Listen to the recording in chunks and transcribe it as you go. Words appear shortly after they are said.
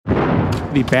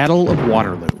The Battle of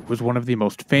Waterloo was one of the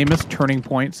most famous turning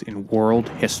points in world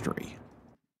history.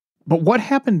 But what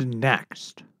happened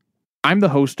next? I'm the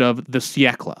host of The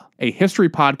Siècle, a history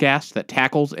podcast that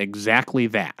tackles exactly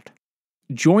that.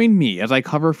 Join me as I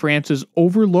cover France's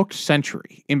overlooked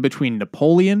century in between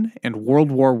Napoleon and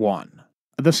World War I.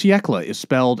 The Siècle is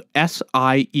spelled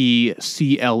S-I-E-C-L-E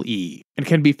and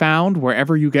can be found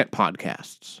wherever you get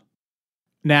podcasts.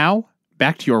 Now,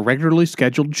 back to your regularly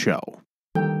scheduled show.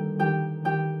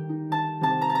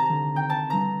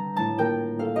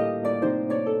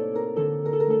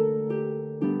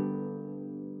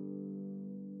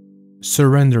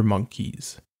 Surrender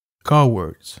monkeys,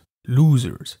 cowards,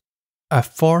 losers, a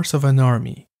farce of an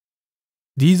army.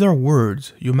 These are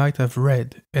words you might have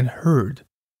read and heard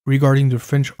regarding the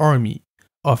French army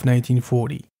of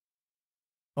 1940.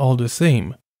 All the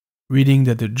same, reading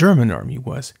that the German army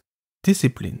was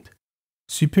disciplined,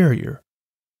 superior,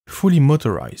 fully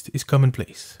motorized is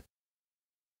commonplace.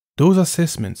 Those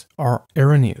assessments are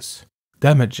erroneous,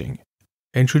 damaging,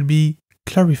 and should be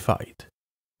clarified,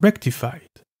 rectified.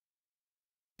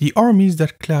 The armies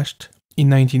that clashed in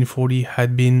 1940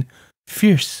 had been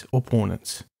fierce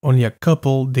opponents only a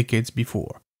couple decades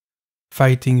before,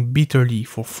 fighting bitterly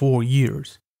for 4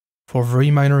 years, for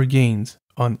very minor gains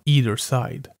on either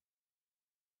side.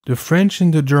 The French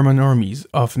and the German armies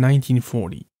of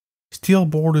 1940 still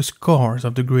bore the scars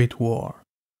of the Great War,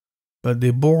 but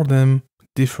they bore them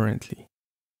differently.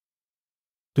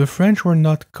 The French were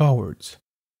not cowards,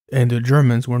 and the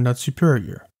Germans were not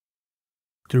superior.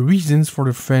 The reasons for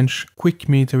the French quick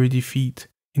military defeat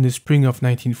in the spring of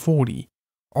 1940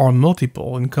 are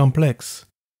multiple and complex.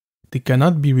 They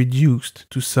cannot be reduced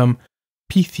to some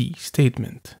pithy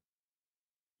statement.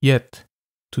 Yet,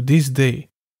 to this day,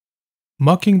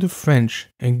 mocking the French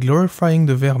and glorifying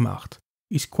the Wehrmacht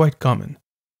is quite common,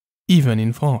 even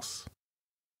in France.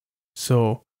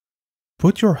 So,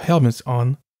 put your helmets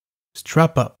on,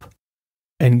 strap up,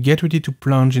 and get ready to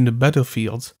plunge in the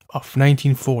battlefields of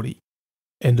 1940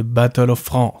 and the Battle of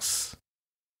France.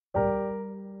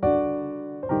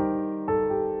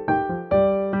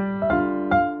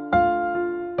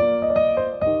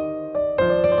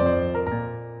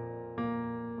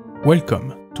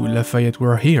 Welcome to Lafayette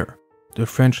We're Here, the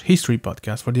French history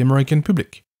podcast for the American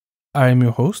public. I am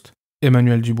your host,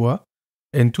 Emmanuel Dubois,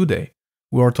 and today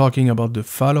we are talking about the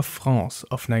Fall of France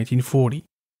of 1940,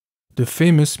 the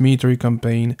famous military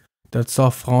campaign that saw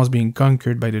France being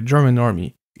conquered by the German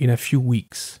army in a few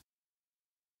weeks.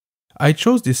 I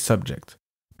chose this subject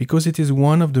because it is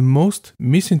one of the most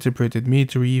misinterpreted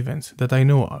military events that I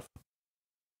know of.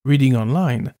 Reading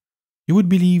online, you would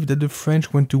believe that the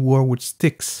French went to war with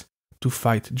sticks to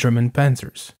fight German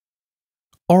Panzers,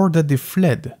 or that they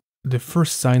fled the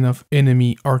first sign of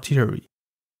enemy artillery.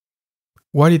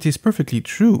 While it is perfectly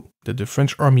true that the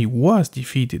French army was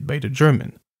defeated by the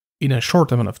German in a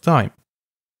short amount of time,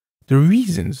 the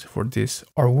reasons for this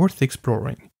are worth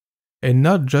exploring, and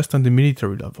not just on the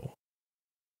military level.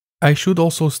 I should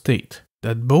also state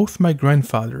that both my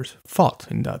grandfathers fought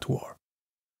in that war.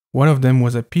 One of them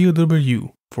was a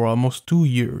POW for almost 2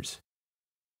 years.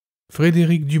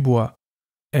 Frédéric Dubois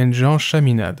and Jean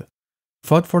Chaminade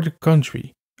fought for the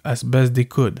country as best they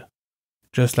could,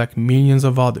 just like millions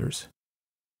of others.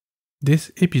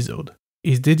 This episode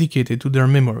is dedicated to their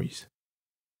memories.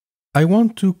 I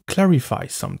want to clarify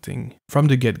something from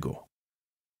the get-go.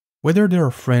 Whether they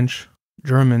are French,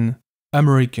 German,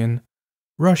 American,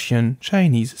 Russian,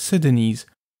 Chinese, Sudanese,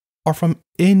 or from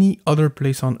any other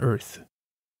place on earth,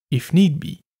 if need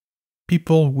be,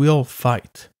 people will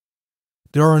fight.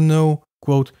 There are no,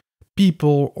 quote,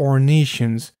 people or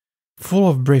nations full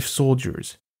of brave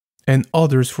soldiers and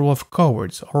others full of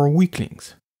cowards or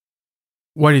weaklings.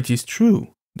 While it is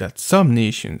true that some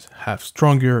nations have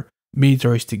stronger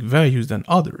militaristic values than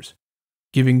others,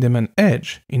 giving them an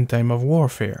edge in time of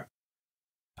warfare,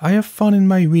 I have found in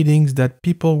my readings that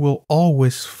people will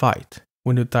always fight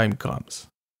when the time comes.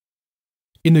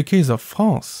 In the case of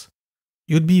France,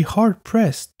 you'd be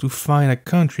hard-pressed to find a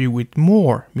country with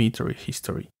more military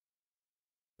history.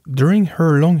 During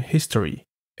her long history,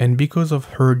 and because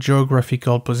of her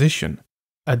geographical position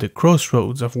at the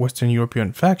crossroads of Western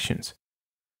European factions,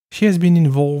 she has been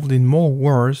involved in more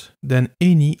wars than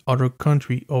any other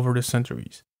country over the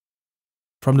centuries.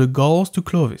 From the Gauls to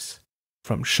Clovis,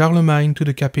 from Charlemagne to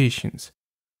the Capetians,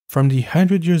 from the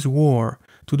 100 Years' War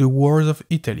to the Wars of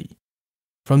Italy,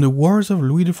 from the Wars of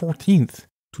Louis XIV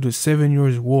to the 7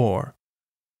 Years' War,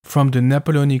 from the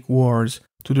Napoleonic Wars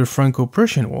to the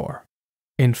Franco-Prussian War,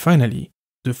 and finally,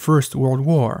 the First World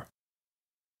War.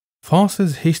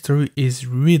 France's history is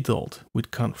riddled with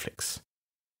conflicts.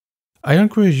 I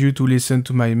encourage you to listen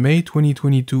to my May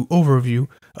 2022 overview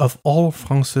of all of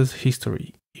France's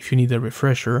history if you need a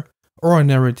refresher or a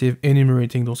narrative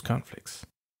enumerating those conflicts.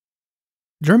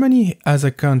 Germany as a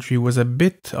country was a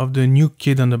bit of the new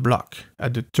kid on the block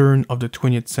at the turn of the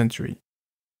 20th century.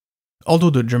 Although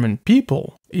the German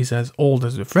people is as old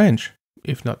as the French,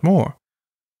 if not more,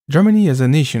 Germany as a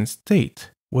nation-state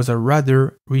was a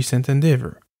rather recent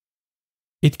endeavor.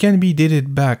 It can be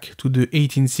dated back to the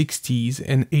 1860s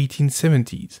and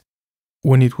 1870s,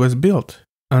 when it was built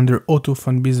under Otto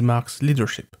von Bismarck's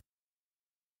leadership.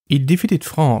 It defeated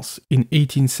France in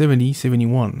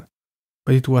 1870-71,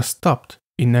 but it was stopped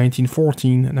in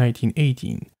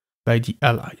 1914-1918 by the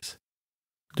Allies,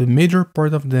 the major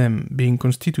part of them being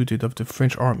constituted of the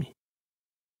French army.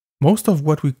 Most of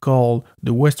what we call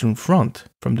the Western Front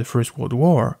from the First World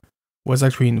War was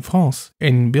actually in France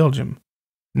and in Belgium,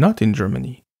 not in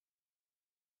Germany.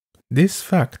 This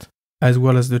fact, as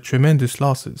well as the tremendous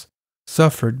losses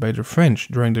suffered by the French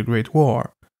during the Great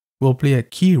War, will play a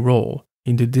key role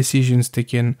in the decisions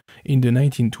taken in the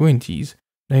 1920s,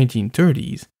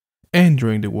 1930s, and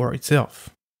during the war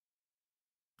itself.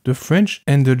 The French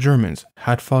and the Germans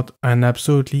had fought an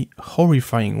absolutely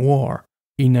horrifying war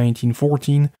in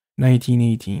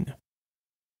 1914-1918.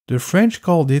 The French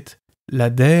called it La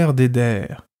Der des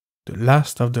Der, the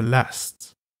last of the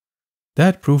lasts.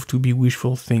 That proved to be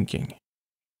wishful thinking.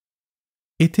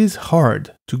 It is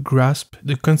hard to grasp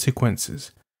the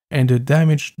consequences and the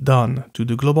damage done to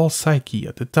the global psyche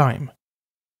at the time.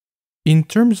 In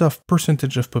terms of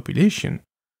percentage of population,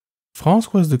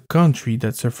 France was the country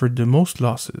that suffered the most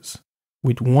losses,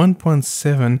 with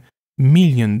 1.7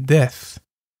 million deaths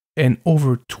and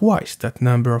over twice that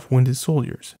number of wounded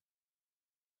soldiers.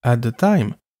 At the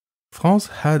time, France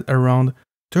had around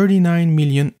 39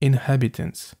 million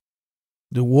inhabitants.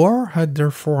 The war had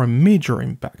therefore a major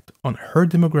impact on her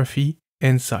demography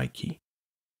and psyche.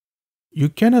 You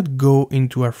cannot go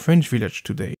into a French village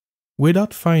today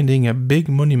without finding a big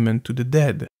monument to the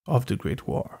dead of the Great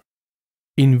War.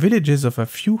 In villages of a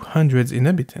few hundred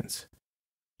inhabitants,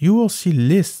 you will see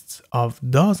lists of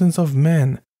dozens of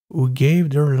men who gave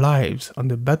their lives on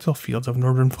the battlefields of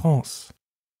northern France.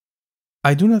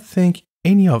 I do not think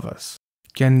any of us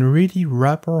can really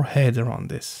wrap our head around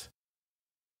this.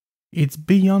 It's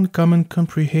beyond common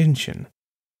comprehension,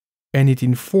 and it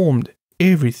informed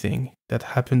everything that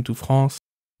happened to France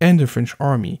and the French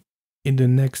army in the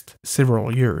next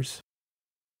several years.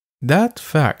 That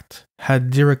fact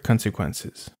had direct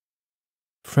consequences.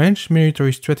 French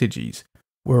military strategies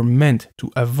were meant to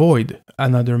avoid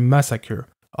another massacre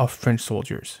of French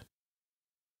soldiers.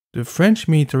 The French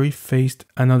military faced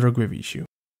another grave issue.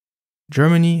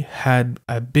 Germany had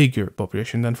a bigger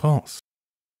population than France.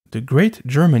 The Great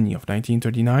Germany of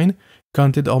 1939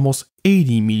 counted almost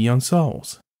 80 million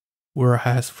souls,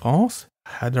 whereas France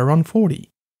had around 40.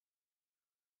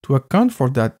 To account for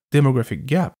that demographic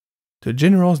gap, the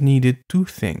generals needed two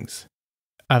things: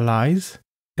 allies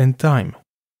and time.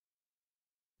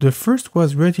 The first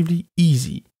was relatively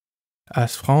easy,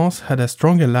 as France had a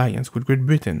strong alliance with Great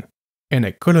Britain and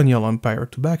a colonial empire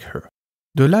to back her.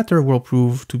 The latter will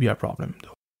prove to be a problem,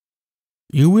 though.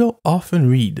 You will often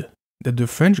read that the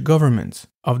French governments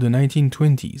of the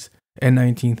 1920s and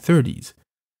 1930s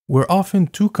were often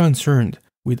too concerned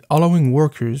with allowing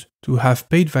workers to have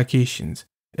paid vacations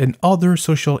and other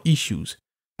social issues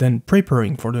than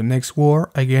preparing for the next war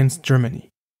against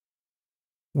Germany.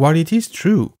 While it is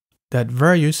true that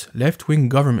various left-wing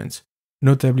governments,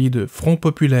 notably the Front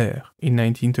Populaire in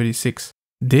 1936,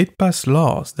 did pass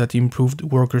laws that improved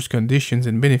workers' conditions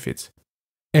and benefits,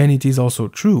 and it is also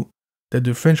true that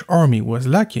the French army was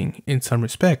lacking in some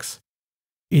respects,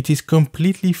 it is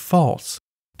completely false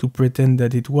to pretend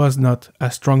that it was not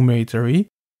a strong military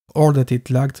or that it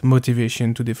lacked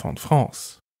motivation to defend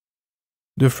France.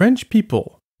 The French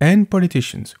people and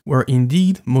politicians were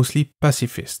indeed mostly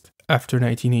pacifist after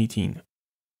 1918,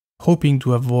 hoping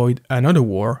to avoid another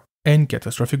war and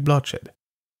catastrophic bloodshed.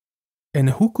 And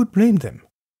who could blame them?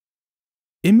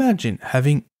 Imagine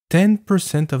having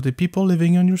 10% of the people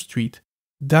living on your street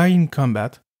die in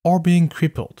combat or being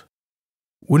crippled.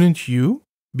 Wouldn't you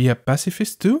be a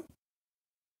pacifist too?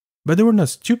 But they were not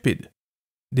stupid.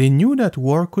 They knew that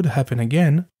war could happen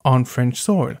again on French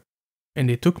soil, and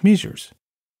they took measures.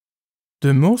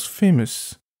 The most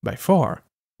famous, by far,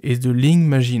 is the ligne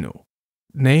Maginot,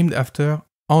 named after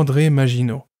André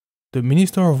Maginot, the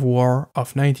Minister of War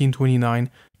of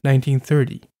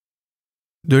 1929-1930.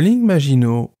 The ligne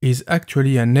Maginot is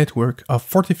actually a network of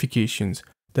fortifications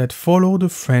that follow the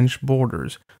French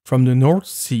borders from the North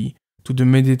Sea to the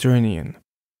Mediterranean.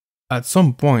 At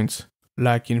some points,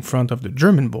 like in front of the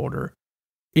German border,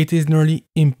 it is nearly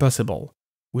impossible,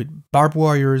 with barbed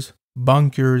wires,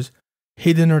 bunkers,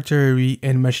 hidden artillery,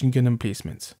 and machine gun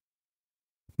emplacements.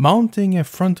 Mounting a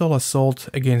frontal assault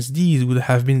against these would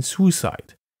have been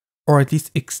suicide, or at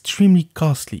least extremely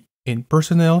costly in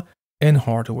personnel and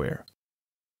hardware.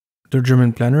 The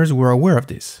German planners were aware of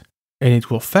this, and it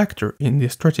will factor in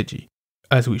this strategy,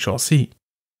 as we shall see.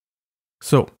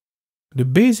 So, the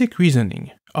basic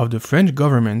reasoning of the French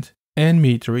government and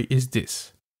military is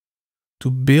this: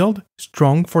 to build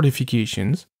strong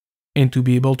fortifications and to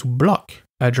be able to block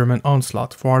a German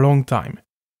onslaught for a long time,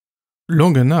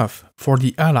 long enough for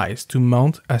the Allies to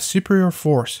mount a superior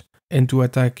force and to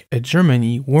attack a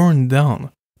Germany worn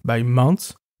down by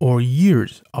months or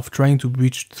years of trying to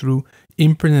breach through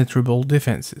impenetrable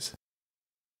defenses.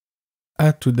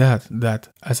 Add to that,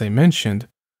 as I mentioned,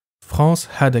 France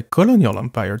had a colonial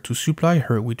empire to supply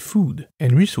her with food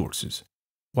and resources,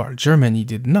 while Germany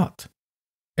did not,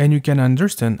 and you can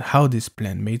understand how this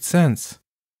plan made sense.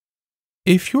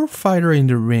 If your fighter in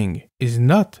the ring is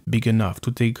not big enough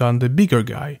to take on the bigger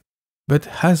guy, but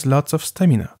has lots of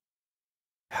stamina,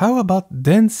 how about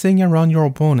dancing around your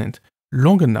opponent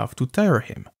long enough to tire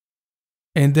him,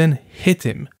 and then hit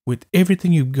him with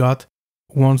everything you've got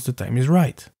once the time is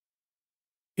right?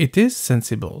 It is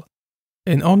sensible,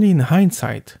 and only in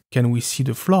hindsight can we see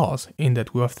the flaws in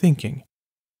that way of thinking.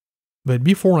 But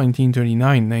before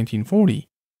 1939-1940,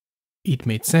 it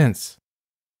made sense.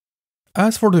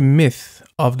 As for the myth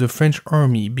of the French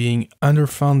army being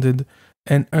underfunded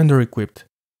and under-equipped,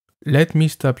 let me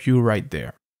stop you right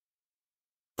there.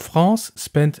 France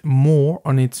spent more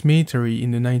on its military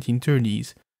in the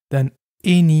 1930s than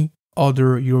any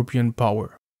other European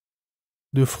power.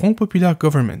 The Front Populaire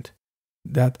government,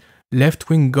 that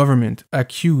left-wing government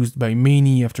accused by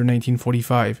many after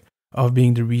 1945 of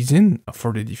being the reason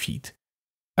for the defeat,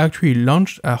 actually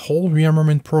launched a whole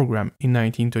rearmament program in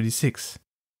 1936.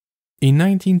 In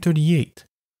 1938,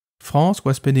 France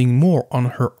was spending more on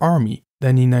her army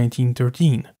than in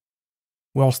 1913,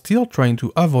 while still trying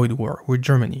to avoid war with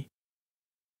Germany.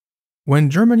 When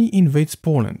Germany invades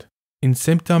Poland in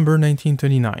September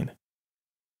 1939,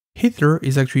 Hitler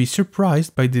is actually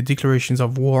surprised by the declarations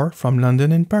of war from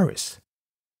London and Paris.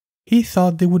 He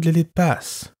thought they would let it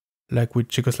pass, like with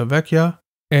Czechoslovakia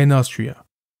and Austria.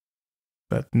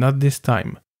 But not this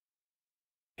time.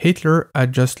 Hitler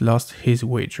had just lost his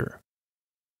wager.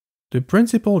 The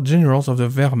principal generals of the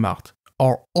Wehrmacht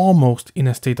are almost in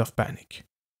a state of panic.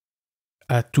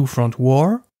 A two-front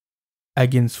war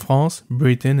against France,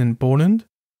 Britain, and Poland?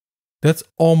 That's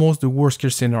almost the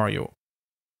worst-case scenario.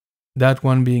 That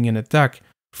one being an attack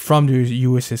from the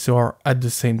USSR at the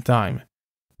same time,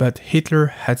 but Hitler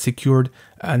had secured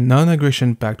a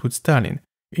non-aggression pact with Stalin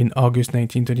in August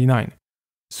 1939,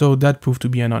 so that proved to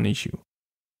be a non-issue.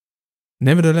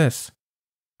 Nevertheless,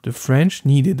 the French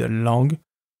needed a long,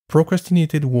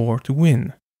 procrastinated war to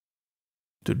win.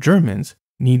 The Germans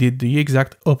needed the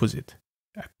exact opposite,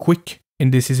 a quick and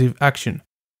decisive action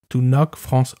to knock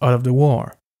France out of the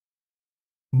war.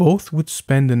 Both would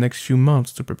spend the next few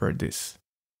months to prepare this.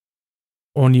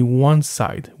 Only one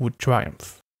side would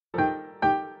triumph.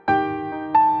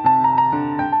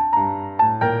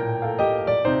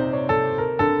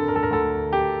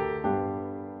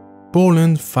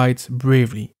 Poland fights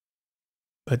bravely,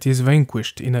 but is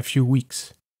vanquished in a few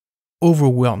weeks,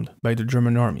 overwhelmed by the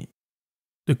German army.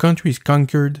 The country is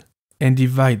conquered and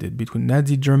divided between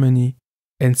Nazi Germany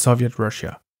and Soviet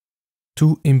Russia,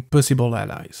 two impossible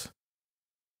allies.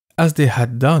 As they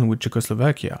had done with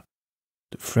Czechoslovakia,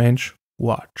 the French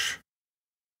watch.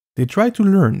 They try to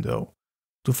learn, though,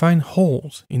 to find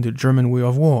holes in the German way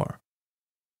of war.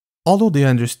 Although they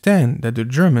understand that the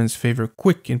Germans favor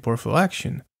quick and powerful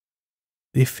action,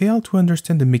 they fail to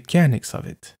understand the mechanics of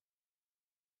it.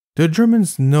 The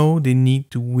Germans know they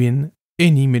need to win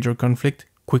any major conflict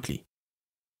quickly.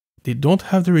 They don't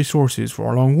have the resources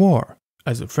for a long war,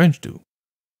 as the French do.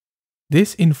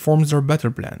 This informs their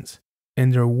battle plans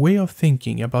and their way of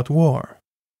thinking about war.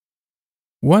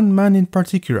 One man in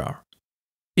particular,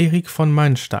 Erich von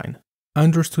Manstein,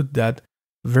 understood that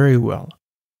very well.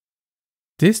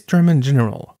 This German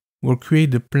general will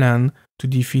create the plan to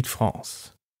defeat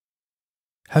France.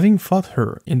 Having fought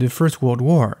her in the First World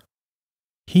War,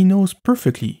 he knows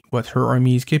perfectly what her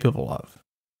army is capable of.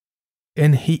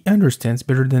 And he understands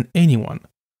better than anyone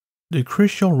the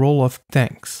crucial role of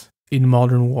tanks in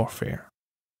modern warfare.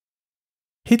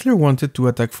 Hitler wanted to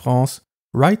attack France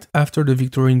right after the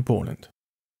victory in Poland.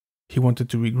 He wanted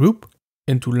to regroup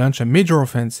and to launch a major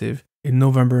offensive in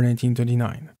November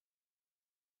 1939.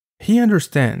 He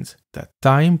understands that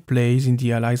time plays in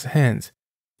the Allies' hands,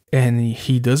 and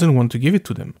he doesn't want to give it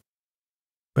to them.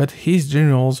 but his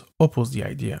generals oppose the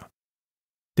idea.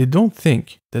 They don't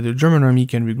think that the German army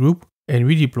can regroup and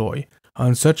redeploy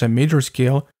on such a major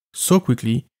scale so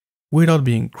quickly without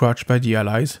being crushed by the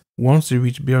Allies once they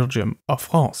reach Belgium or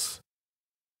France.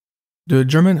 The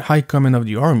German High Command of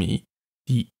the Army,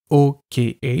 the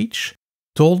OKH,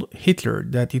 told Hitler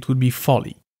that it would be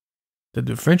folly, that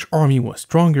the French army was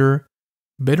stronger,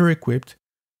 better equipped,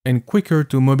 and quicker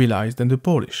to mobilize than the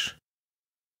Polish.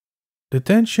 The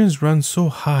tensions run so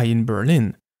high in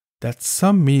Berlin that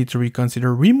some military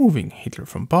consider removing Hitler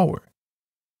from power.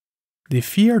 They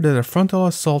fear that a frontal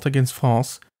assault against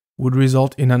France would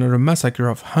result in another massacre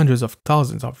of hundreds of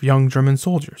thousands of young German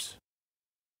soldiers.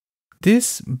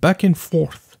 This back and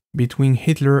forth between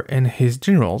Hitler and his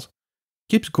generals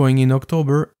keeps going in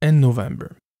October and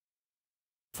November.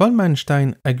 Von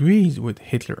Manstein agrees with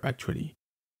Hitler actually.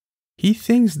 He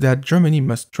thinks that Germany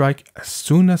must strike as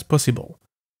soon as possible,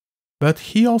 but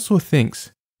he also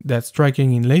thinks that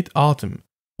striking in late autumn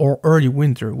or early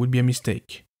winter would be a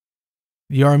mistake.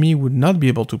 The army would not be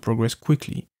able to progress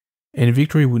quickly, and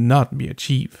victory would not be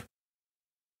achieved.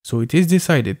 So it is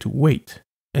decided to wait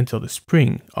until the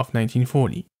spring of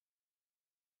 1940.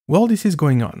 While this is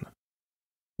going on,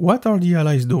 what are the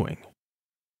Allies doing?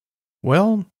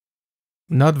 Well,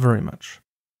 not very much.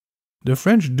 The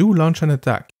French do launch an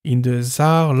attack in the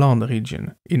Saarland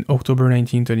region in October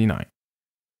 1939,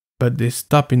 but they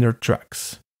stop in their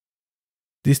tracks.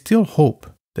 They still hope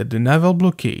that the naval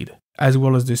blockade, as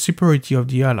well as the superiority of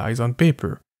the Allies on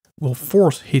paper, will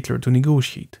force Hitler to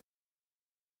negotiate.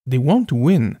 They want to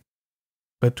win,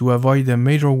 but to avoid a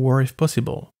major war if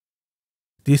possible.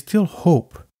 They still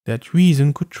hope that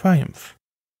reason could triumph,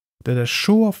 that a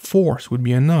show of force would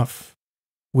be enough,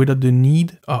 without the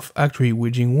need of actually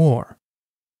waging war.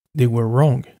 They were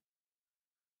wrong.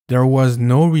 There was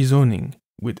no reasoning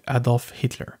with Adolf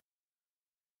Hitler.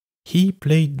 He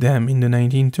played them in the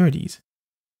 1930s,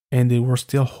 and they were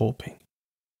still hoping.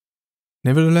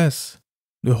 Nevertheless,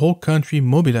 the whole country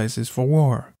mobilizes for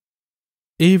war.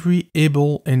 Every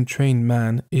able and trained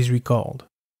man is recalled.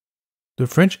 The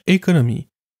French economy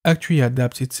actually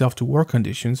adapts itself to war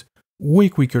conditions way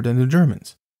quicker than the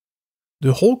Germans.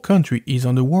 The whole country is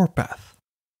on the warpath.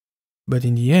 But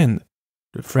in the end,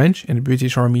 the French and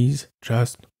British armies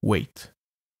just wait.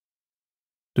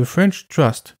 The French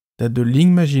trust that the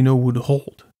ligne Maginot would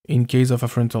hold in case of a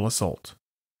frontal assault,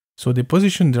 so they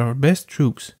positioned their best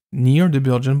troops near the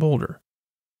Belgian border,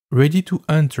 ready to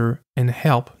enter and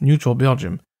help neutral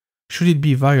Belgium should it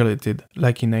be violated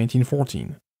like in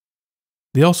 1914.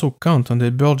 They also count on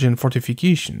the Belgian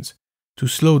fortifications to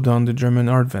slow down the German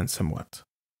advance somewhat.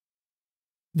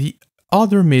 The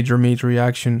other major military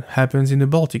action happens in the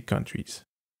Baltic countries.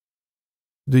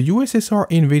 The USSR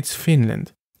invades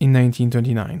Finland in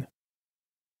 1929.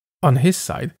 On his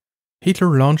side,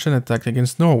 Hitler launched an attack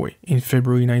against Norway in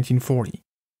February 1940.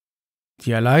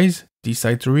 The Allies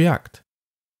decide to react.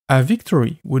 A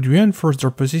victory would reinforce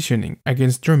their positioning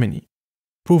against Germany,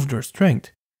 prove their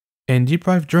strength, and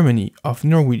deprive Germany of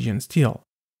Norwegian steel.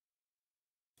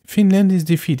 Finland is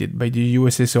defeated by the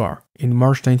USSR in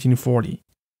March 1940,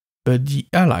 but the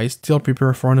Allies still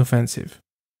prepare for an offensive.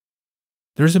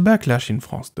 There's a backlash in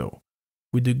France though,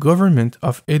 with the government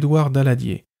of Édouard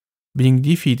Daladier being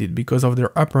defeated because of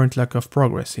their apparent lack of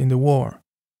progress in the war.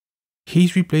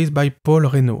 He's replaced by Paul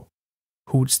Reynaud,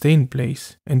 who would stay in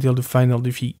place until the final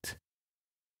defeat.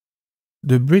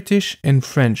 The British and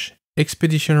French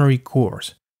expeditionary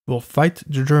corps will fight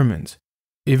the Germans,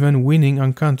 even winning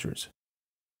encounters.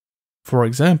 For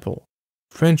example,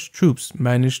 French troops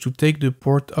managed to take the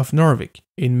port of Narvik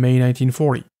in May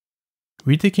 1940,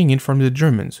 retaking it from the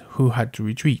Germans who had to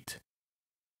retreat.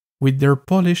 With their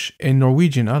Polish and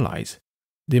Norwegian allies,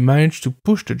 they managed to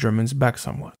push the Germans back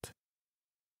somewhat.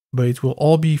 But it will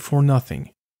all be for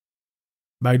nothing.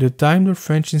 By the time the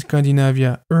French in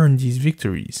Scandinavia earned these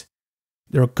victories,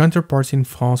 their counterparts in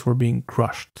France were being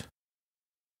crushed.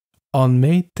 On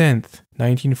May 10,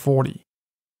 1940,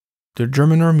 the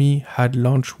German army had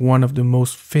launched one of the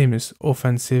most famous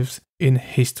offensives in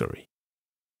history.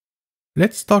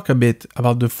 Let's talk a bit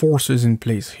about the forces in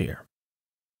place here.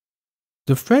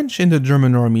 The French and the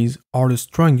German armies are the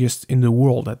strongest in the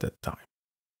world at that time,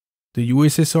 the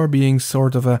USSR being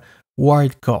sort of a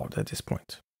wild card at this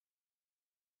point.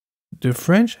 The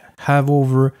French have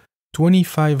over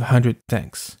 2,500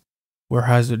 tanks,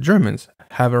 whereas the Germans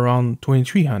have around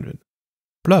 2,300.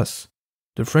 Plus,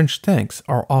 the French tanks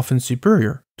are often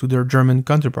superior to their German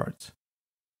counterparts.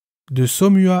 The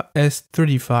Saumur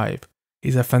S-35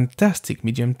 is a fantastic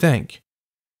medium tank,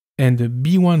 and the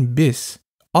B-1 bis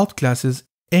outclasses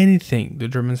anything the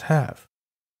Germans have.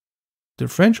 The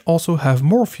French also have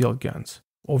more field guns,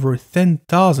 over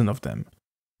 10,000 of them,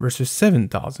 versus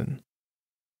 7,000.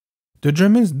 The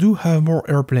Germans do have more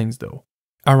airplanes though,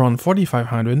 around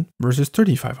 4,500 versus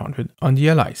 3,500 on the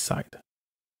Allies side.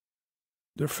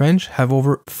 The French have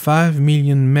over 5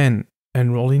 million men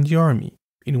enrolled in the army,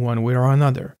 in one way or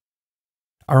another.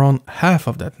 Around half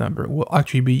of that number will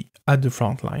actually be at the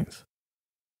front lines.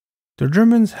 The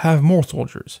Germans have more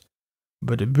soldiers,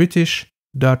 but the British,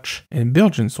 Dutch, and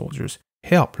Belgian soldiers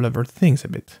help level things a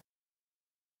bit.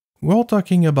 We're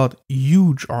talking about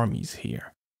huge armies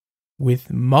here,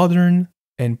 with modern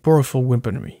and powerful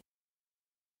weaponry,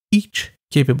 each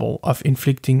capable of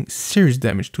inflicting serious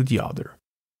damage to the other.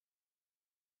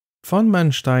 Von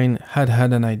Manstein had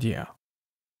an idea.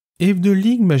 If the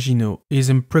Ligue Maginot is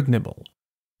impregnable,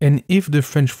 and if the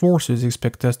French forces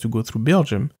expect us to go through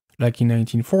Belgium, like in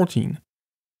 1914,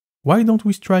 why don't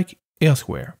we strike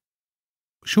elsewhere?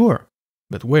 Sure,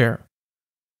 but where?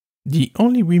 The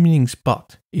only remaining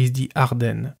spot is the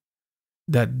Ardennes,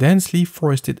 that densely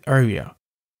forested area,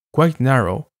 quite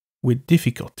narrow, with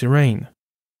difficult terrain.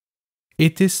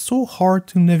 It is so hard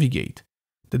to navigate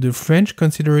that the French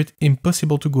consider it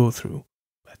impossible to go through,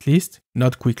 at least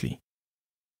not quickly.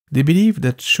 They believe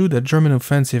that should a German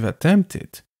offensive attempt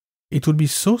it, it would be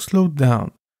so slowed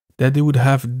down that they would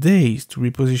have days to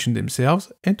reposition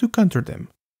themselves and to counter them.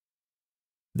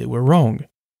 They were wrong.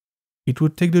 It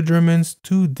would take the Germans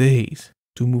 2 days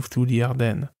to move through the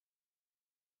Ardennes.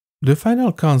 The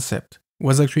final concept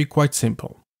was actually quite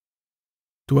simple.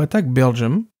 To attack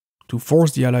Belgium, to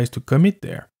force the Allies to commit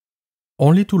there,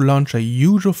 only to launch a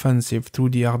huge offensive through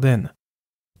the Ardennes,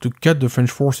 to cut the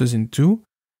French forces in two,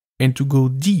 and to go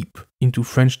deep into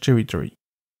French territory.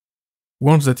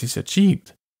 Once that is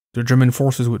achieved, the German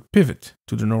forces would pivot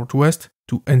to the northwest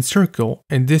to encircle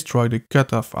and destroy the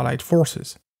cut-off Allied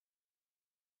forces.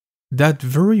 That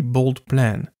very bold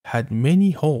plan had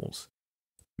many holes,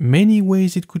 many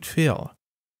ways it could fail,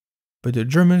 but the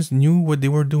Germans knew what they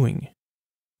were doing,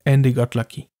 and they got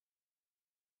lucky.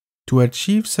 To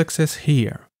achieve success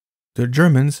here, the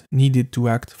Germans needed to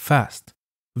act fast,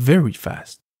 very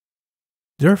fast.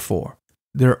 Therefore,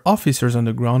 their officers on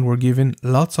the ground were given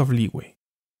lots of leeway.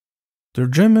 The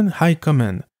German High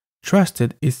Command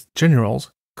trusted its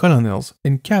generals, colonels,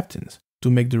 and captains to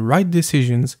make the right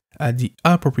decisions at the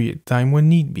appropriate time when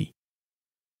need be.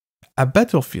 A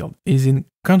battlefield is in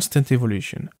constant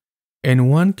evolution, and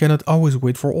one cannot always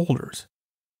wait for orders.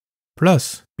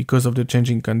 Plus, because of the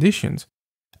changing conditions,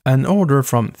 an order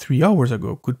from 3 hours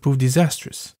ago could prove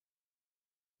disastrous.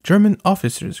 German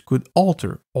officers could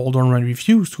alter or downright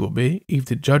refuse to obey if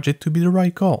they judged it to be the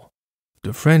right call.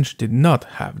 The French did not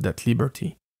have that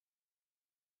liberty.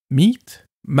 Meet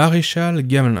Maréchal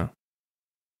Gamelin.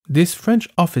 This French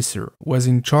officer was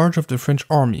in charge of the French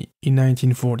army in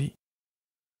 1940.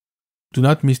 Do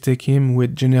not mistake him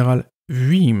with General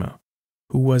Vuillermin,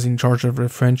 who was in charge of the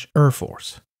French Air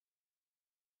Force.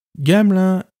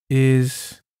 Gamelin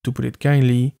is, to put it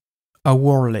kindly, a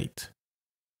warlate.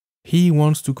 He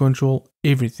wants to control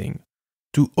everything,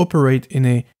 to operate in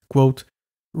a, quote,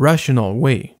 rational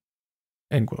way,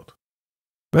 end quote.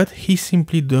 But he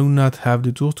simply does not have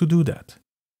the tools to do that.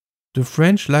 The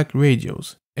French lack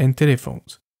radios and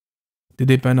telephones. They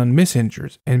depend on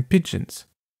messengers and pigeons.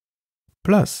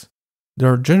 Plus,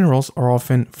 their generals are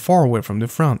often far away from the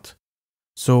front.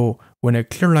 So, when a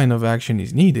clear line of action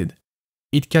is needed,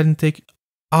 it can take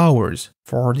hours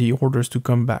for the orders to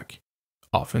come back,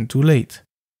 often too late.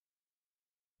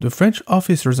 The French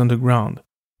officers on the ground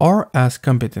are as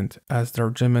competent as their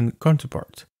German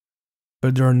counterparts,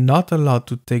 but they are not allowed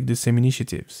to take the same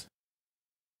initiatives.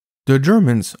 The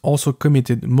Germans also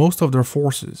committed most of their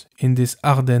forces in this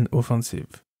Ardennes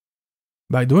offensive.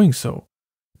 By doing so,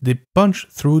 they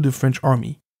punched through the French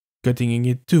army, cutting in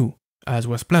it too, as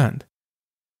was planned.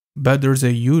 But there's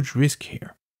a huge risk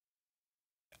here.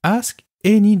 Ask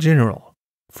any general,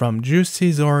 from Julius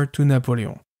Caesar to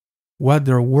Napoleon, what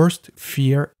their worst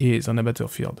fear is on a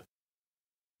battlefield.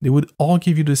 They would all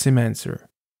give you the same answer: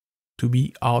 to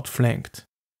be outflanked.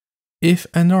 If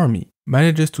an army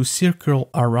manages to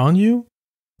circle around you,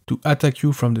 to attack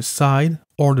you from the side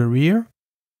or the rear,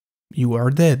 you are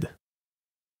dead.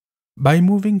 By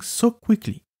moving so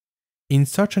quickly, in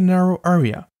such a narrow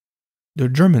area, the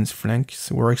Germans'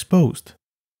 flanks were exposed.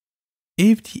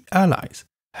 If the Allies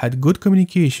had good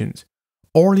communications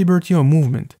or liberty of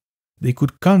movement, they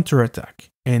could counterattack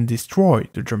and destroy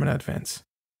the German advance.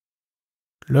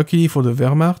 Luckily for the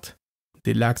Wehrmacht,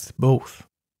 they lacked both.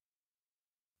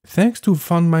 Thanks to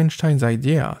von Manstein's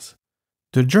ideas,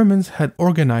 the Germans had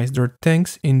organized their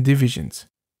tanks in divisions,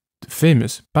 the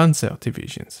famous Panzer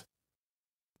divisions.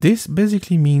 This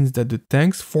basically means that the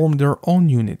tanks formed their own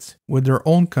units with their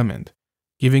own command,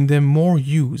 giving them more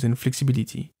use and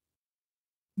flexibility.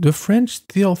 The French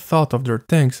still thought of their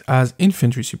tanks as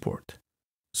infantry support,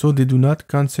 so they do not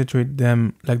concentrate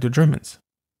them like the Germans.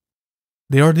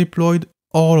 They are deployed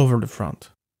all over the front.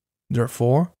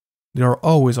 Therefore, they are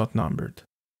always outnumbered.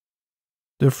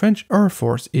 The French Air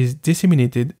Force is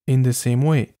disseminated in the same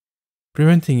way,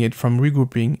 preventing it from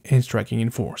regrouping and striking in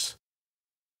force.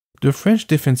 The French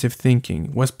defensive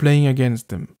thinking was playing against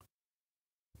them.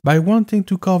 By wanting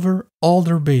to cover all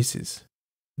their bases,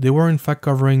 they were in fact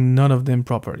covering none of them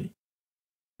properly.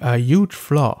 A huge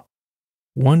flaw,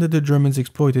 one that the Germans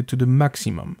exploited to the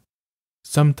maximum,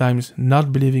 sometimes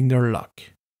not believing their luck.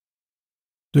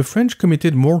 The French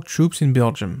committed more troops in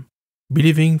Belgium,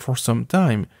 believing for some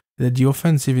time that the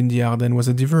offensive in the Ardennes was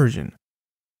a diversion.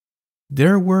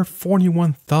 There were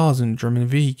 41,000 German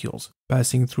vehicles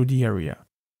passing through the area.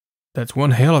 That's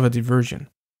one hell of a diversion.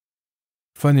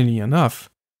 Funnily enough,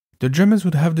 the Germans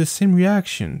would have the same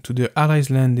reaction to the Allies'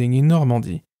 landing in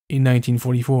Normandy in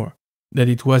 1944, that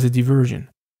it was a diversion.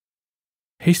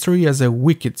 History has a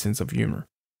wicked sense of humor.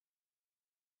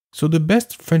 So the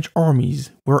best French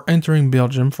armies were entering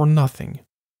Belgium for nothing,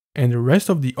 and the rest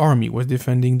of the army was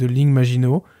defending the Ligne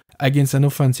Maginot against an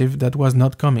offensive that was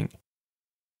not coming.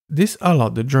 This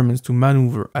allowed the Germans to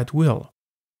maneuver at will.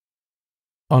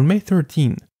 On May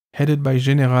 13, headed by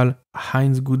General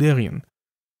Heinz Guderian,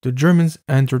 the Germans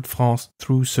entered France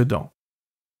through Sedan.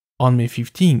 On May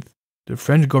 15th, the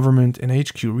French government and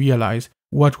HQ realized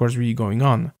what was really going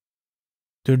on.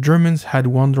 The Germans had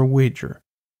won their wager.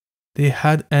 They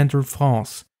had entered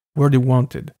France where they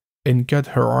wanted and cut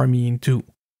her army in two.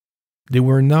 They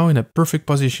were now in a perfect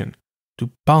position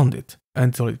to pound it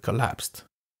until it collapsed.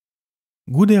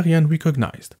 Guderian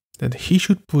recognized that he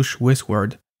should push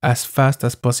westward as fast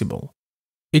as possible,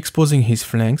 exposing his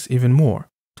flanks even more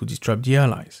to disrupt the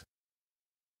Allies.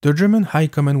 The German High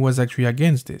Command was actually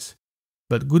against this,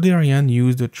 but Guderian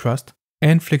used the trust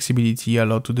and flexibility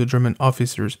allowed to the German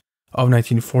officers of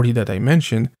 1940 that I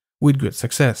mentioned with good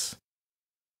success.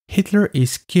 Hitler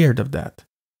is scared of that,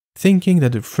 thinking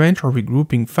that the French are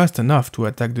regrouping fast enough to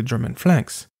attack the German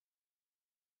flanks.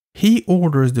 He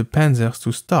orders the Panzers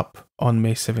to stop on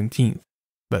May 17th,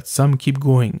 but some keep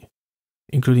going,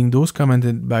 including those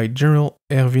commanded by General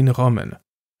Erwin Rommel,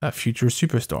 a future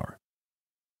superstar.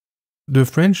 The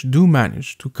French do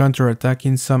manage to counterattack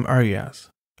in some areas,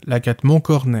 like at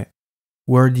Montcornet,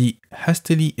 where the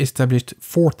hastily established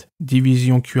 4th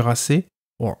Division Cuirassé,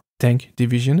 or Tank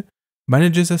Division,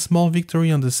 manages a small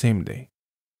victory on the same day.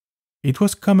 It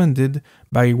was commanded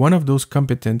by one of those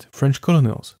competent French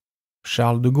colonels,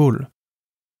 Charles de Gaulle.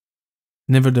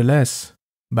 Nevertheless,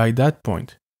 by that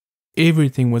point,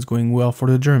 everything was going well for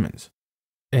the Germans,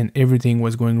 and everything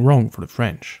was going wrong for the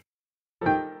French.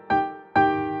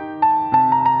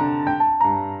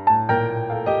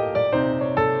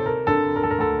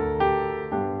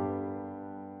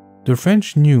 The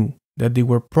French knew that they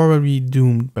were probably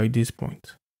doomed by this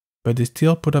point, but they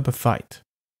still put up a fight.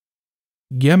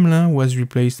 Gamelin was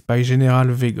replaced by General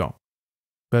Weygand,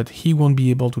 but he won't be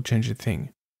able to change a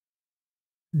thing.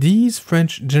 These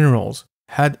French generals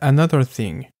had another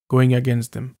thing going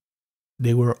against them.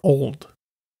 They were old.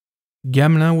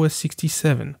 Gamelin was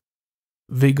 67,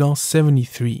 Weygand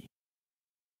 73.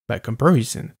 By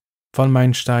comparison, von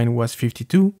Manstein was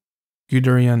 52,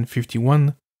 Guderian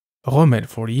 51, Rommel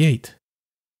 48.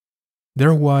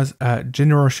 There was a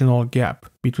generational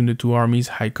gap between the two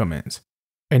armies' high commands,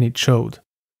 and it showed.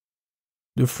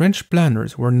 The French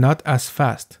planners were not as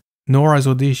fast nor as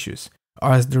audacious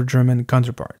as their German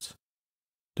counterparts.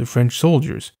 The French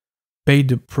soldiers paid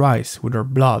the price with their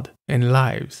blood and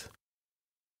lives.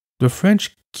 The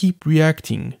French keep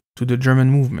reacting to the German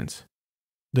movements.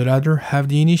 The latter have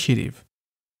the initiative.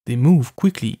 They move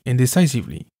quickly and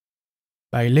decisively.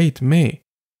 By late May,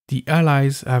 the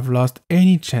Allies have lost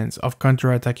any chance of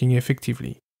counterattacking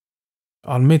effectively.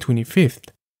 On May 25th,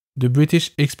 the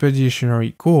British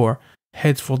Expeditionary Corps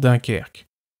heads for Dunkerque,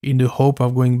 in the hope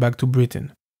of going back to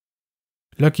Britain.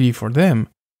 Luckily for them,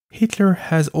 Hitler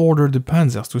has ordered the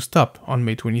Panzers to stop on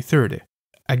May 23rd,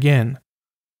 again.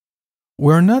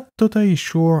 We're not totally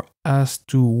sure as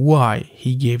to why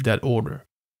he gave that order.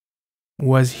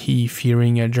 Was he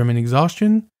fearing a German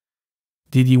exhaustion?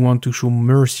 Did he want to show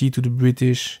mercy to the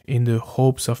British in the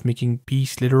hopes of making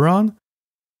peace later on?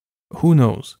 Who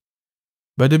knows?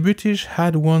 But the British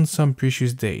had won some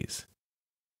precious days.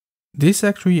 This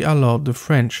actually allowed the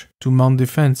French to mount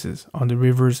defenses on the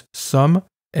rivers Somme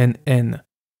and Aisne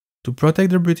to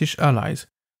protect the British allies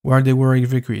where they were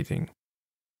evacuating.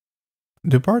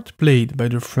 The part played by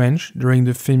the French during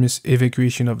the famous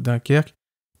evacuation of Dunkirk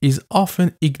is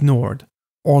often ignored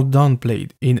or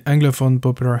downplayed in Anglophone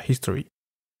popular history,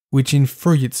 which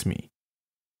infuriates me.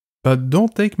 But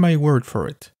don't take my word for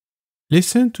it.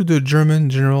 Listen to the German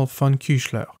General von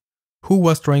Küchler, who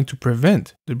was trying to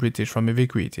prevent the British from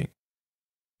evacuating.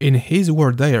 In his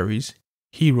war diaries,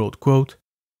 he wrote, quote,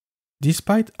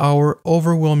 "Despite our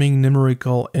overwhelming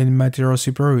numerical and material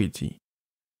superiority,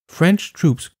 French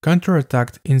troops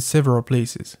counterattacked in several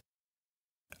places.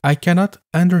 I cannot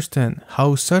understand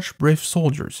how such brave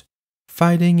soldiers,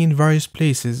 fighting in various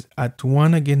places at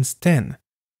 1 against 10,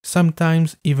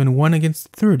 sometimes even 1 against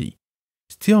 30,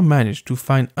 still manage to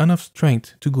find enough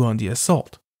strength to go on the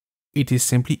assault. It is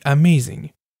simply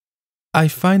amazing. I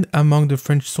find among the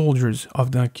French soldiers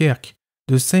of Dunkirk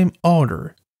the same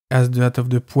ardor as that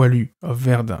of the poilus of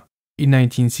Verdun in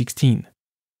 1916.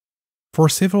 For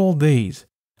several days,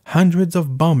 hundreds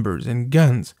of bombers and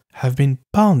guns have been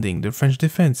pounding the French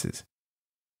defenses.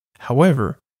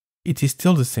 However, it is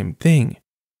still the same thing.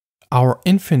 Our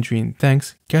infantry and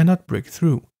tanks cannot break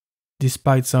through,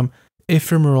 despite some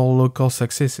ephemeral local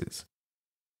successes.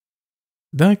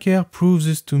 Dunkirk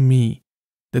proves to me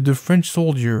that the French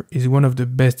soldier is one of the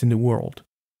best in the world.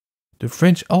 The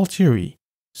French artillery,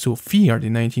 so feared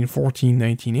in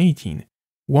 1914-1918,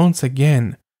 once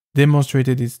again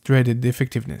demonstrated its dreaded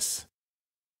effectiveness.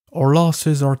 Our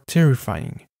losses are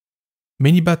terrifying.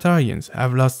 Many battalions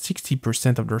have lost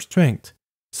 60% of their strength,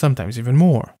 sometimes even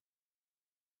more."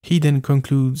 He then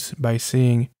concludes by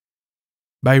saying,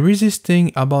 "By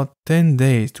resisting about 10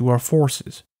 days to our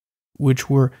forces, which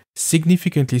were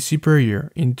significantly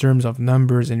superior in terms of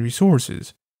numbers and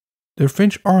resources, the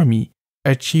French army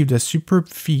achieved a superb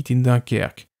feat in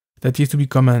Dunkirk that is to be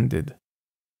commended.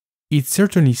 It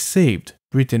certainly saved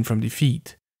Britain from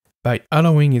defeat by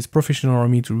allowing its professional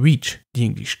army to reach the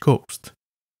English coast."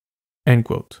 End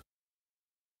quote.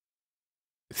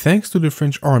 Thanks to the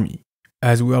French army,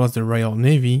 as well as the Royal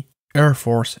Navy, Air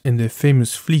Force, and the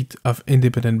famous fleet of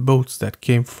independent boats that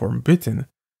came from Britain,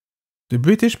 the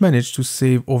British managed to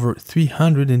save over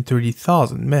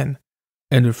 330,000 men,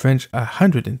 and the French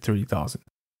 130,000,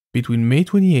 between May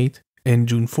 28 and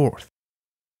June 4th.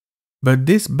 But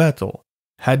this battle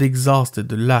had exhausted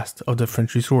the last of the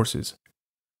French resources.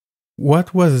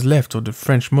 What was left of the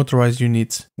French motorized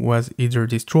units was either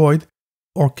destroyed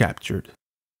or captured,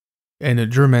 and the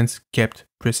Germans kept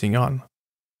pressing on.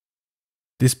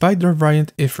 Despite their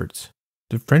valiant efforts,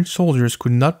 the French soldiers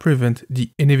could not prevent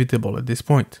the inevitable at this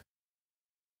point.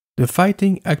 The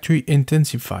fighting actually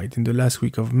intensified in the last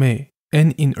week of May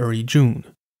and in early June.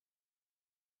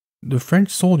 The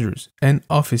French soldiers and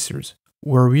officers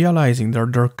were realizing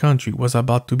that their country was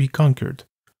about to be conquered,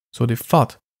 so they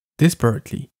fought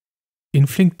desperately,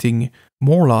 inflicting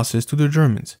more losses to the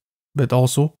Germans, but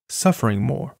also suffering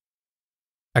more.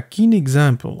 A keen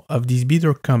example of these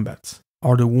bitter combats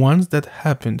are the ones that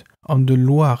happened on the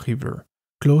Loire River,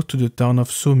 close to the town of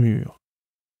Saumur.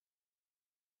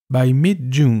 By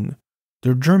mid-June,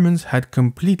 the Germans had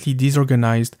completely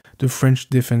disorganized the French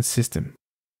defense system.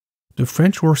 The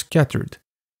French were scattered,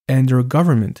 and their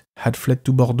government had fled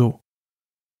to Bordeaux.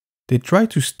 They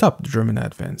tried to stop the German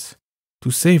advance, to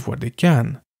save what they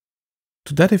can.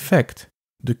 To that effect,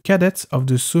 the cadets of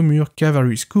the Saumur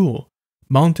Cavalry School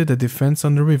mounted a defense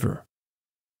on the river.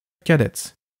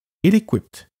 Cadets,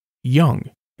 ill-equipped,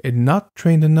 young, and not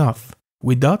trained enough,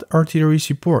 without artillery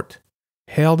support,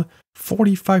 held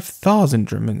 45,000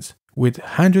 Germans with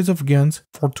hundreds of guns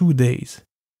for 2 days.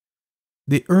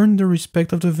 They earned the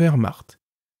respect of the Wehrmacht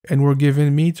and were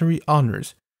given military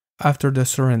honors after the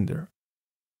surrender.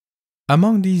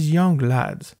 Among these young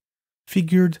lads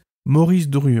figured Maurice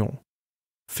Drouillon,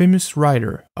 famous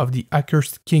writer of the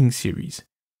Accursed King series,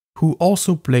 who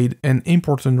also played an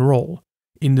important role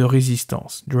in the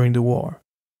resistance during the war.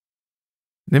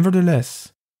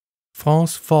 Nevertheless,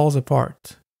 France falls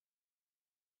apart.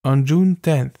 On June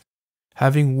 10th,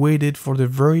 having waited for the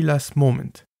very last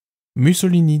moment,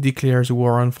 Mussolini declares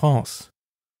war on France,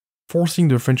 forcing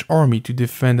the French army to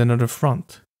defend another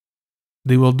front.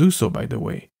 They will do so, by the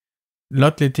way,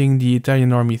 not letting the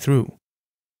Italian army through,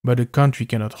 but the country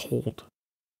cannot hold.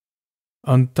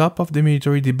 On top of the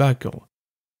military debacle,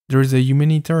 there is a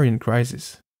humanitarian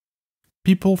crisis.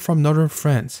 People from northern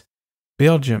France,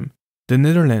 Belgium, the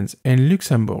Netherlands, and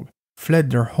Luxembourg fled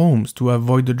their homes to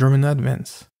avoid the German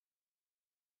advance.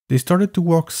 They started to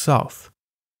walk south,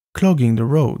 clogging the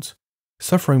roads,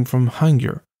 suffering from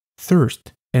hunger,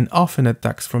 thirst, and often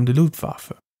attacks from the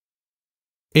Luftwaffe.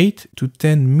 8 to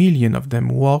 10 million of them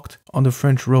walked on the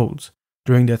French roads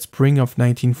during that spring of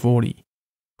 1940,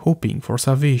 hoping for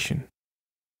salvation.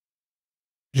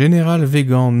 General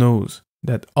Weygand knows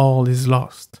that all is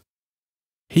lost.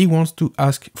 He wants to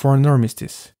ask for an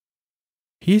armistice.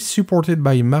 He is supported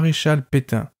by Maréchal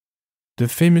Pétain, the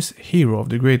famous hero of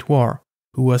the Great War,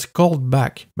 who was called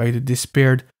back by the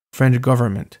despaired French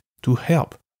government to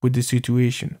help with the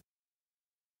situation.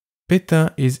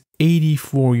 Pétain is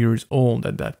 84 years old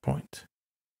at that point.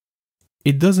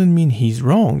 It doesn't mean he's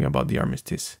wrong about the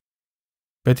armistice,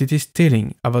 but it is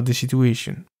telling about the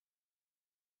situation.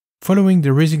 Following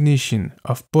the resignation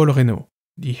of Paul Reynaud,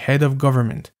 the head of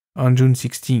government, on June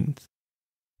 16th,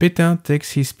 Pétain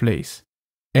takes his place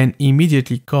and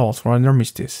immediately calls for an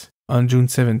armistice on June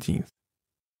 17th.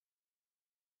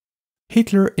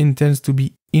 Hitler intends to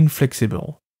be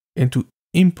inflexible and to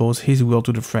impose his will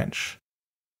to the French.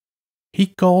 He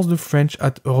calls the French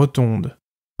at Rotonde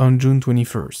on June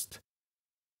 21st.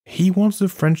 He wants the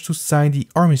French to sign the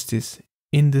armistice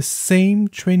in the same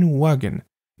train wagon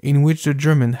in which the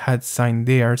Germans had signed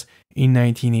theirs in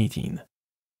 1918.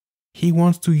 He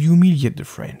wants to humiliate the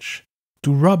French,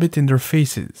 to rub it in their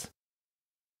faces.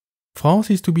 France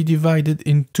is to be divided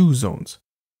in two zones,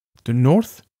 the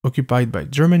north, occupied by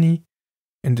Germany,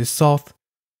 and the south,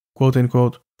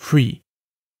 quote-unquote, free,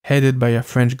 headed by a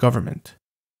French government,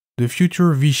 the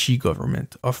future Vichy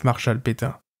government of Marshal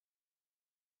Pétain.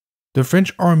 The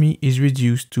French army is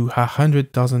reduced to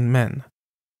 100,000 men.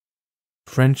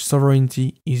 French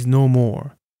sovereignty is no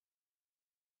more.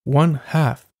 One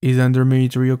half is under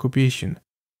military occupation.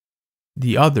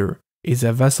 The other is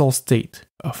a vassal state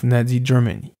of Nazi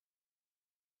Germany.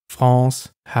 France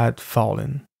had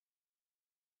fallen.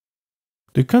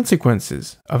 The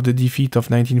consequences of the defeat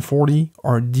of 1940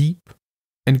 are deep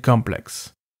and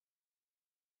complex.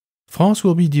 France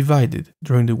will be divided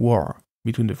during the war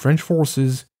between the French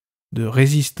forces, the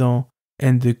résistants,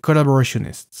 and the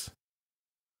collaborationists.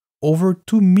 Over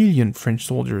 2 million French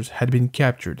soldiers had been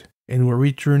captured and were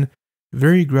returned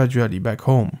very gradually back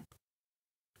home.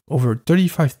 Over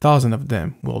 35,000 of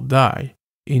them will die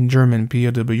in German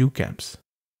POW camps.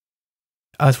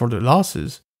 As for the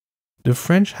losses, the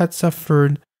French had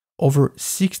suffered over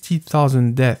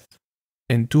 60,000 deaths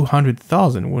and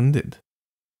 200,000 wounded.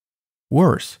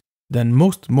 Worse than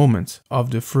most moments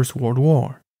of the First World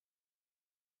War.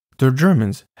 The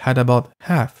Germans had about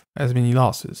half as many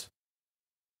losses.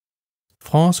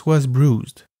 France was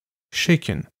bruised,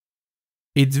 shaken.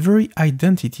 Its very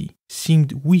identity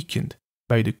seemed weakened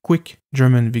by the quick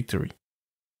German victory.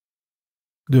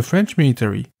 The French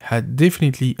military had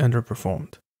definitely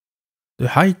underperformed. The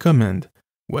High Command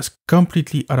was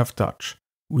completely out of touch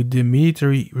with the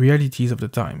military realities of the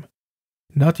time,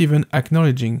 not even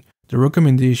acknowledging the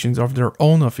recommendations of their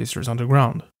own officers on the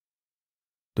ground.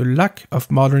 The lack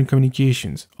of modern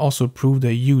communications also proved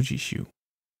a huge issue.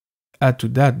 Add to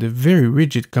that the very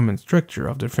rigid command structure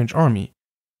of the French army,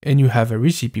 and you have a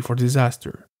recipe for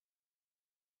disaster.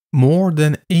 More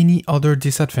than any other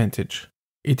disadvantage,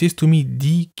 it is to me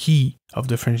the key of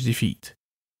the French defeat: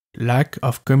 lack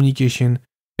of communication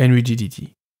and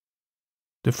rigidity.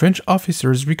 The French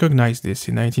officers recognized this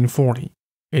in 1940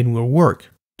 and will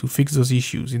work to fix those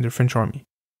issues in the French army.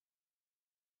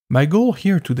 My goal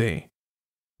here today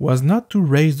was not to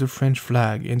raise the French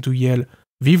flag and to yell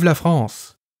 "Vive la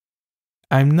France!"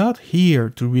 I'm not here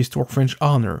to restore French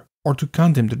honor or to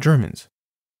condemn the Germans.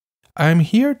 I'm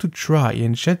here to try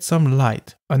and shed some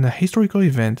light on a historical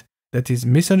event that is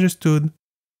misunderstood,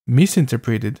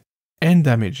 misinterpreted, and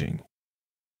damaging.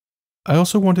 I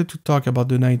also wanted to talk about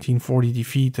the 1940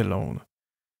 defeat alone,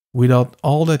 without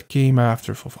all that came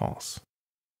after for France.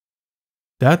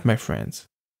 That, my friends,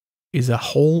 is a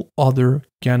whole other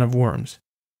can of worms,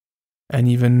 an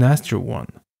even nastier one.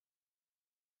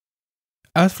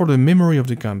 As for the memory of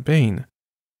the campaign,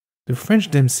 the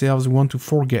French themselves want to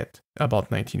forget about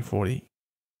 1940.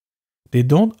 They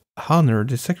don't honor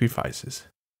the sacrifices,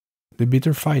 the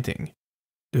bitter fighting,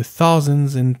 the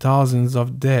thousands and thousands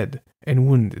of dead and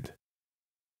wounded.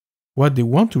 What they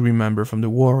want to remember from the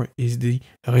war is the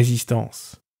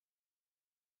résistance.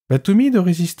 But to me, the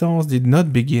résistance did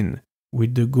not begin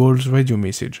with de Gaulle's radio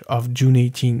message of June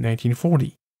 18,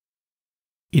 1940.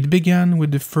 It began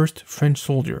with the first French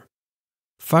soldier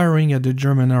firing at the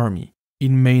German army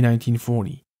in May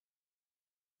 1940.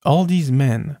 All these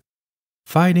men,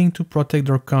 fighting to protect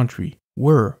their country,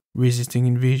 were resisting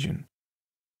invasion.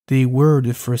 They were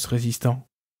the first résistants.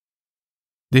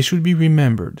 They should be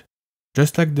remembered,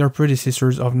 just like their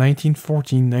predecessors of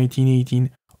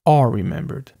 1914-1918 are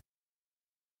remembered.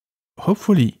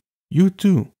 Hopefully, you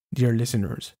too, dear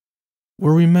listeners,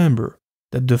 will remember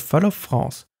that the fall of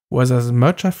France was as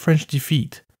much a French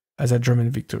defeat as a German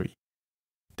victory.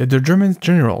 That the German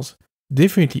generals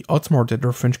definitely outsmarted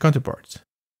their French counterparts.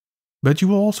 But you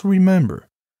will also remember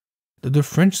that the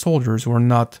French soldiers were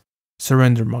not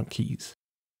surrender monkeys,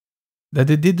 that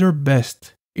they did their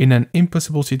best in an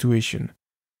impossible situation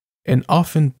and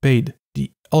often paid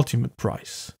the ultimate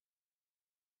price.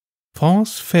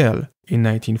 France fell in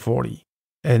 1940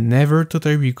 and never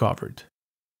totally recovered,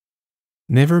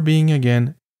 never being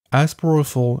again as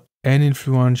powerful and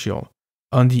influential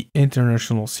on the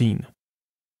international scene.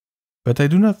 But I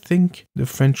do not think the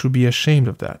French should be ashamed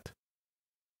of that.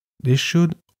 They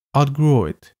should outgrow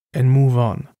it and move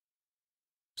on.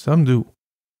 Some do,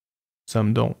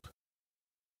 some don't.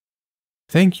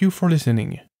 Thank you for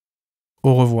listening.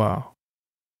 Au revoir.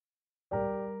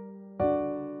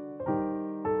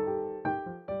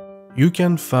 You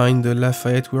can find the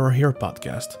Lafayette We're Here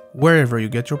podcast wherever you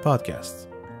get your podcasts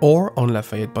or on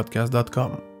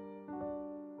LafayettePodcast.com.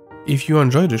 If you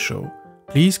enjoy the show,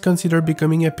 please consider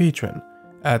becoming a patron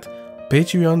at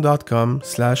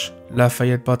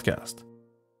patreon.com/Lafayette Podcast.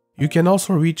 You can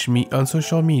also reach me on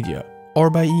social media or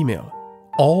by email.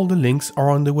 All the links are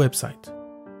on the website.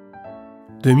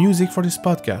 The music for this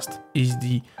podcast is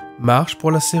the Marche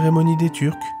pour la cérémonie des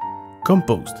Turcs,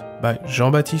 composed by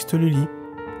Jean-Baptiste Lully,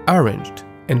 arranged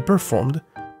and performed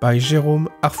by Jérôme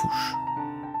Arfouche.